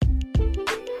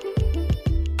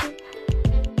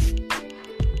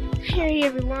Hey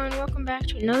everyone, welcome back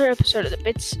to another episode of the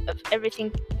Bits of Everything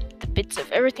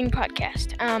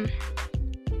podcast. I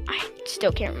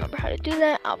still can't remember how to do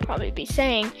that. I'll probably be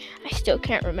saying I still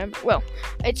can't remember. Well,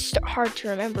 it's hard to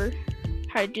remember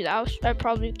how to do that. I'll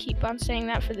probably keep on saying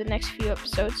that for the next few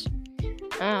episodes.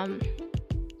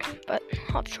 But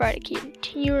I'll try to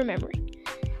continue remembering.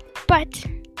 But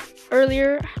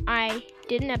earlier I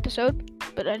did an episode,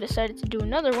 but I decided to do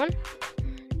another one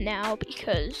now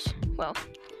because, well,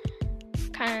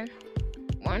 kind of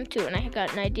wanted to, and I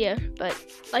got an idea. But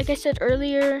like I said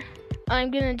earlier, I'm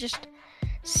gonna just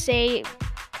say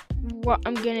what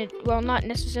I'm gonna, well, not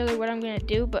necessarily what I'm gonna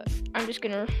do, but I'm just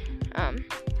gonna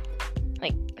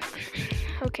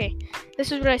okay,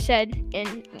 this is what I said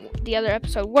in the other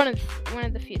episode. One of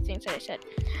the few things that I said.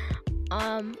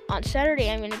 On Saturday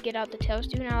I'm gonna get out the Tales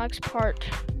of Stephen Alex part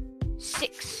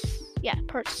 6. Yeah,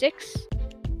 part 6.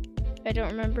 I don't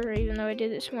remember, even though I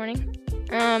did this morning.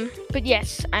 But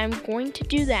yes, I'm going to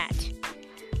do that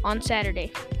on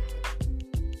Saturday.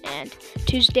 And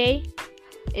Tuesday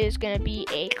is going to be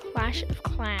a Clash of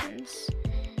Clans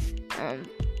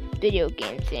video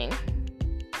game thing.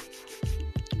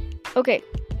 Okay,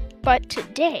 but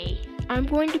today I'm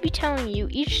going to be telling you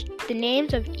the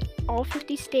names of all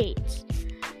 50 states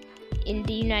in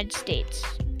the United States.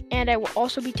 And I will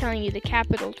also be telling you the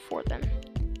capitals for them.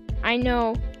 I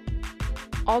know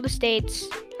all the states,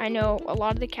 I know a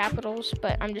lot of the capitals,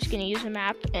 but I'm just going to use a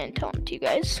map and tell them to you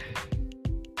guys.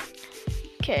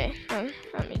 Okay,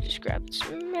 let me just grab this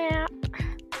map.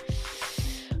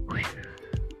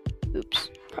 Oops,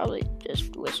 probably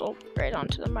just whistled right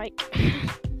onto the mic.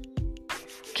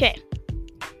 Okay,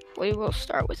 we will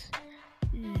start with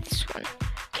this one.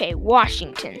 Okay,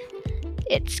 Washington.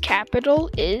 Its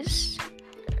capital is...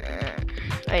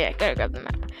 gotta grab the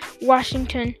map.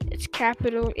 Washington, its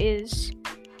capital is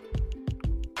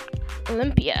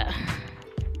Olympia.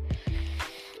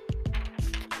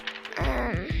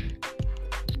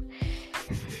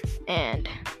 And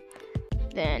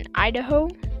then Idaho,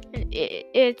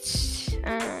 its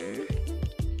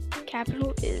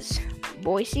capital is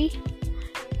Boise.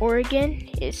 Oregon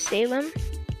is Salem.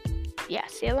 Yeah,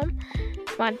 Salem.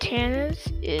 Montana's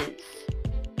is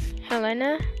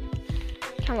Helena.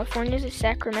 California's is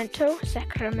Sacramento.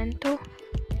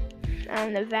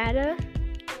 Nevada,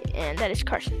 and that is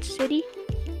Carson City.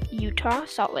 Utah,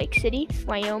 Salt Lake City.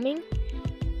 Wyoming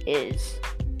is,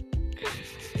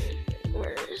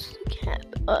 where is the cap?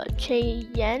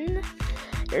 Cheyenne.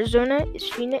 Arizona is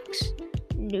Phoenix.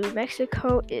 New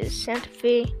Mexico is Santa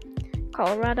Fe.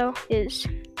 Colorado is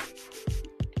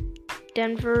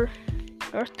Denver.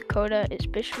 North Dakota is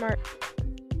Bismarck.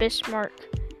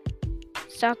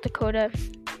 South Dakota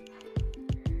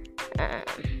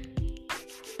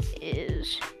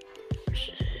is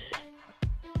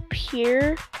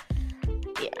Pierre.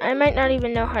 Yeah, I might not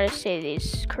even know how to say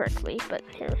these correctly, but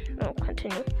here, I'll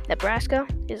continue. Nebraska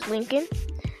is Lincoln.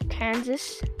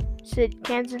 Kansas is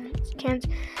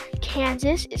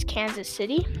Kansas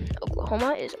City.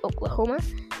 Oklahoma is Oklahoma.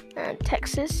 And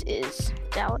Texas is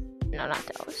Dallas. No, not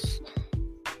Dallas.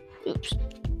 Oops.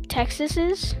 Texas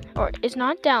is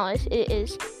not Dallas. It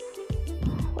is,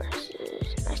 where is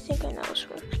it? I think I know this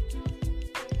one.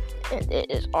 And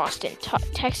it is Austin.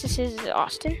 Texas is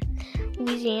Austin.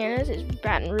 Louisiana is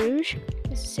Baton Rouge.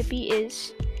 Mississippi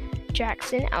is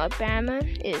Jackson. Alabama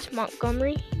is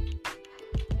Montgomery.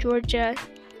 Georgia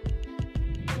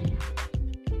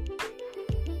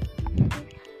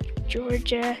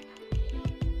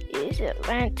is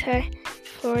Atlanta.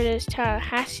 Florida is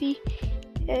Tallahassee.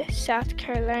 South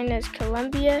Carolina is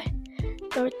Columbia.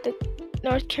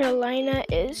 North Carolina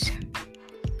is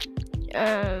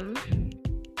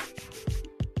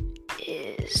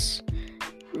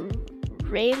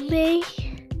Raleigh.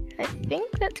 I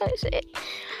think that's how you say it.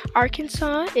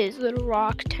 Arkansas is Little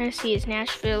Rock. Tennessee is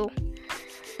Nashville.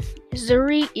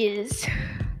 Missouri is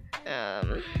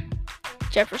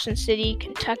Jefferson City.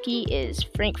 Kentucky is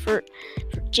Frankfort.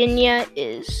 Virginia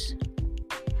is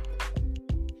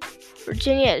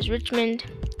Richmond.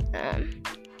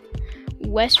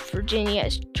 West Virginia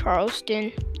is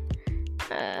Charleston.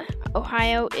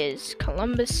 Ohio is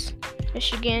Columbus.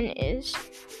 Michigan is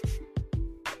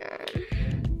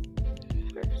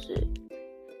where is it?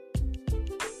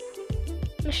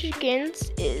 Michigan's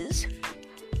is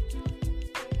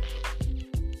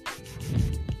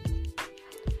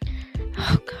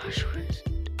oh gosh, where is it?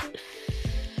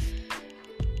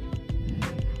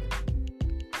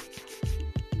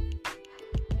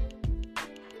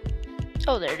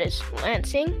 Oh, there it is.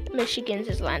 Lansing. Michigan's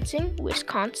is Lansing.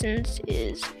 Wisconsin's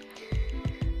is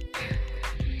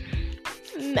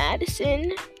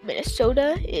Madison.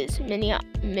 Minnesota is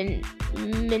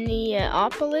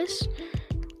Minneapolis.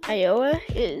 Iowa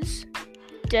is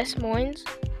Des Moines.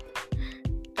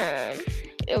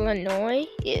 Illinois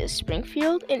is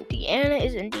Springfield. Indiana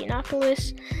is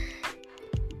Indianapolis.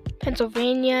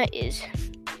 Pennsylvania is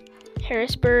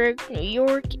Harrisburg. New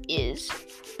York is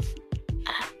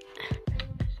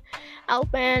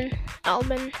Alban.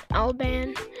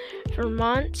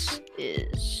 Vermont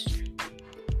is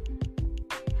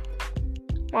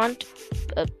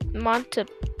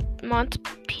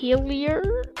Montpelier.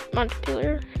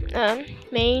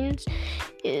 Maine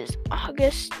is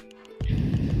Augusta.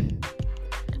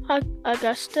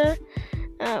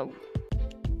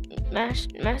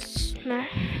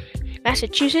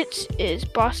 Massachusetts is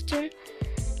Boston.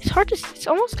 It's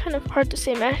almost kind of hard to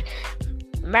say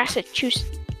Massachusetts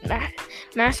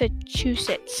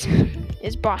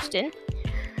is Boston,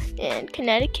 and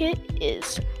Connecticut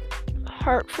is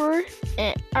Hartford,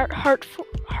 and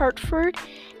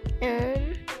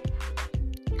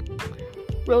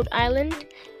Rhode Island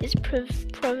is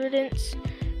Providence.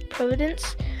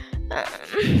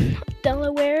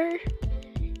 Delaware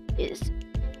is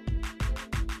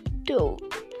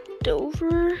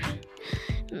Dover.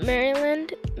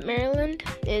 Maryland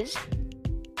is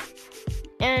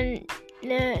Annapolis,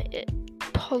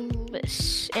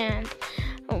 and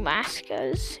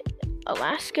Alaska's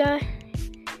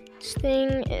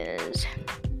thing is,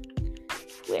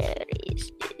 where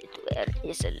is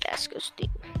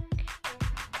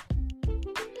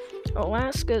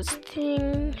Alaska's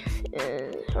thing?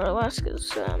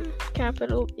 Alaska's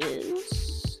capital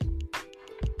is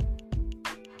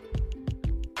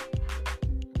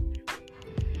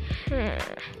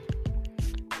where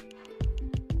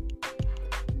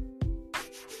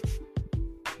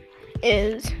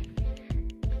is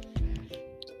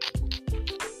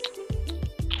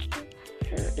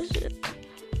it?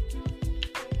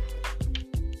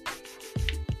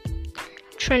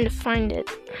 Trying to find it.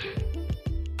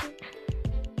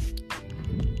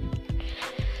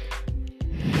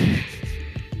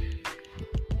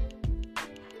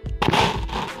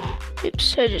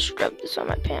 Oops, I just rubbed this on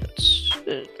my pants.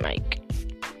 The mic.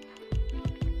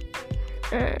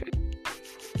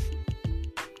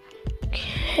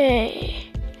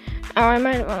 Okay. Oh, I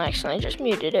might have accidentally just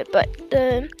muted it, but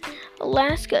the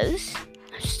Alaska's,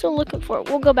 I'm still looking for it.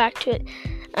 We'll go back to it.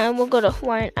 We'll go to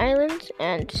Hawaiian Islands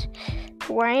and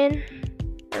Hawaii,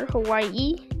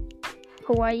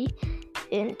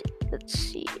 and let's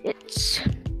see, it's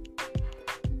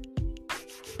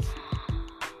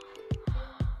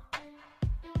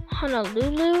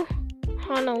Honolulu,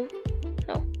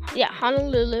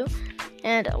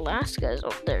 and Alaska is,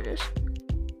 there it is.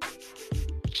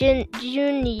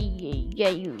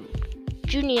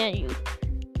 Juneiu.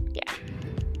 Yeah.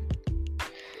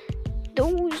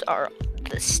 Those are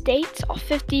the states, all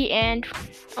 50, and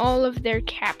all of their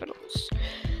capitals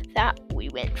that we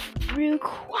went through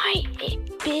quite a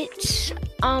bit.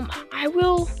 I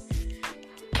will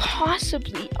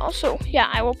possibly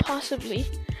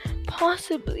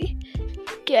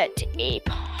get a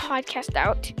podcast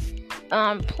out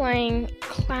playing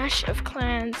Clash of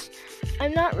Clans.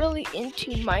 I'm not really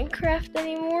into Minecraft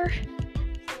anymore,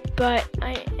 but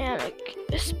I am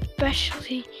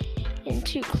especially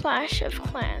into Clash of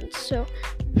Clans, so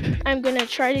I'm gonna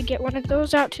try to get one of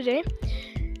those out today,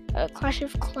 a Clash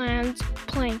of Clans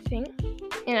playing thing,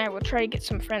 and I will try to get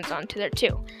some friends onto there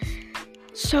too.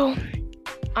 So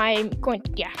I'm going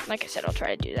to, like I said, I'll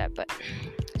try to do that, but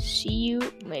see you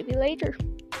maybe later.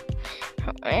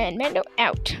 And Mando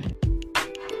out.